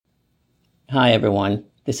Hi everyone,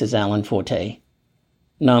 this is Alan Forte.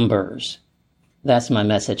 Numbers. That's my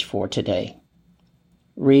message for today.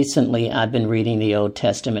 Recently, I've been reading the Old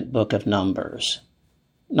Testament book of Numbers.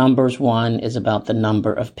 Numbers 1 is about the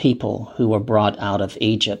number of people who were brought out of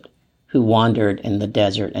Egypt, who wandered in the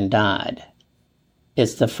desert and died.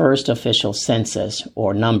 It's the first official census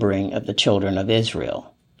or numbering of the children of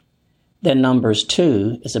Israel. Then Numbers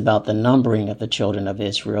 2 is about the numbering of the children of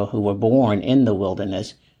Israel who were born in the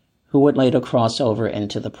wilderness, who would later cross over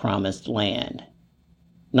into the promised land.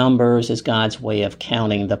 Numbers is God's way of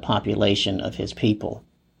counting the population of his people.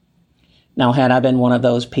 Now, had I been one of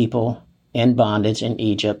those people in bondage in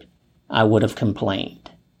Egypt, I would have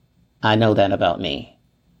complained. I know that about me.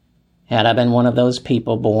 Had I been one of those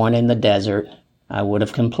people born in the desert, I would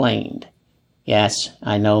have complained. Yes,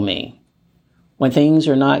 I know me. When things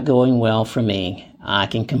are not going well for me, I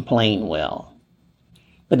can complain well.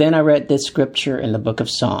 But then I read this scripture in the book of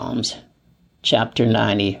Psalms, chapter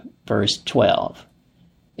 90, verse 12.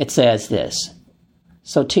 It says this,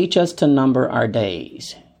 "So teach us to number our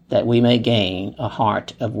days, that we may gain a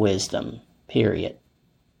heart of wisdom," period.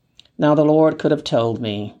 Now the Lord could have told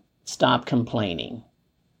me, stop complaining.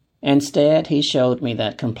 Instead, he showed me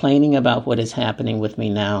that complaining about what is happening with me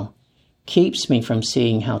now keeps me from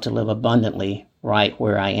seeing how to live abundantly right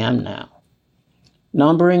where I am now.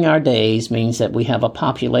 Numbering our days means that we have a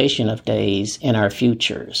population of days in our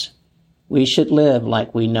futures. We should live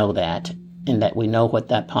like we know that, and that we know what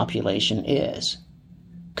that population is.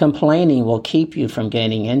 Complaining will keep you from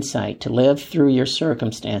gaining insight to live through your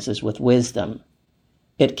circumstances with wisdom.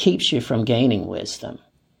 It keeps you from gaining wisdom.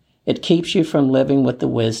 It keeps you from living with the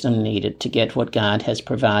wisdom needed to get what God has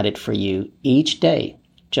provided for you each day,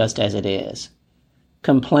 just as it is.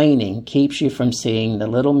 Complaining keeps you from seeing the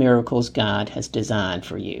little miracles God has designed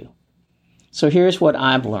for you. So here's what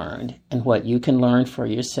I've learned and what you can learn for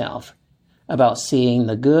yourself about seeing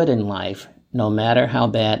the good in life, no matter how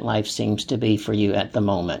bad life seems to be for you at the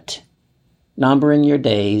moment. Numbering your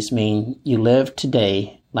days mean you live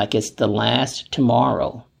today like it's the last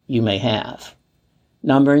tomorrow you may have.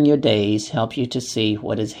 Numbering your days help you to see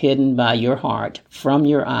what is hidden by your heart from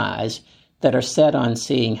your eyes that are set on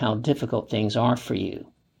seeing how difficult things are for you.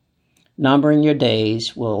 Numbering your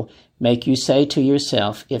days will make you say to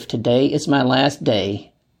yourself, if today is my last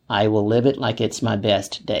day, I will live it like it's my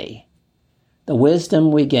best day. The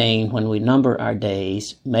wisdom we gain when we number our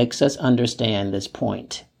days makes us understand this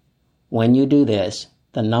point. When you do this,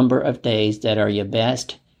 the number of days that are your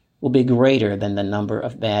best will be greater than the number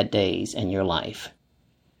of bad days in your life.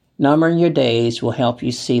 Numbering your days will help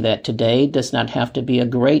you see that today does not have to be a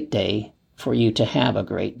great day for you to have a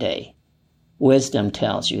great day. Wisdom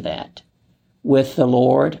tells you that. With the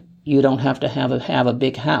Lord, you don't have to have a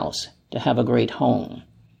big house to have a great home.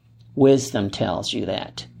 Wisdom tells you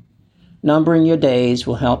that. Numbering your days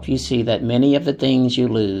will help you see that many of the things you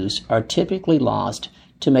lose are typically lost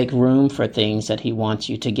to make room for things that he wants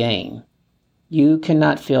you to gain. You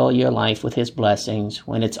cannot fill your life with his blessings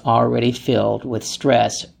when it's already filled with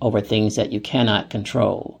stress over things that you cannot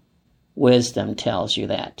control. Wisdom tells you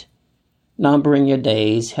that. Numbering your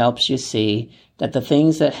days helps you see that the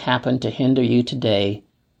things that happen to hinder you today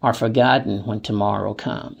are forgotten when tomorrow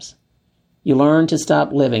comes. You learn to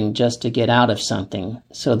stop living just to get out of something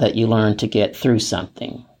so that you learn to get through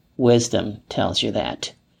something. Wisdom tells you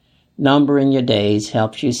that. Numbering your days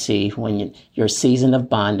helps you see when your season of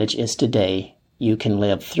bondage is today, you can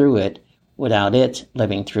live through it without it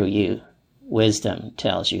living through you. Wisdom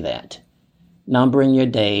tells you that. Numbering your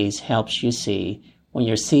days helps you see when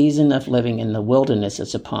your season of living in the wilderness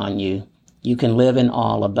is upon you, you can live in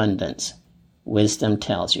all abundance. Wisdom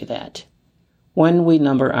tells you that. When we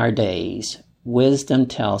number our days, wisdom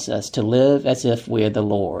tells us to live as if we're the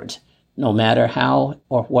Lord's, no matter how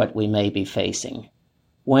or what we may be facing.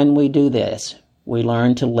 When we do this, we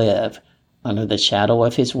learn to live under the shadow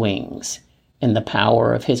of his wings, in the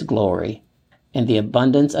power of his glory, in the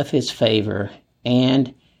abundance of his favor,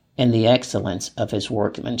 and in the excellence of his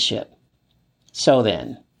workmanship. So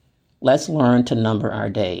then, let's learn to number our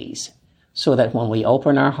days, so that when we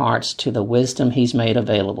open our hearts to the wisdom he's made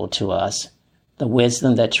available to us, the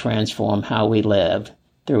wisdom that transforms how we live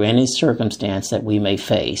through any circumstance that we may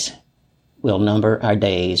face, we'll number our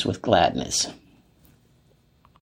days with gladness.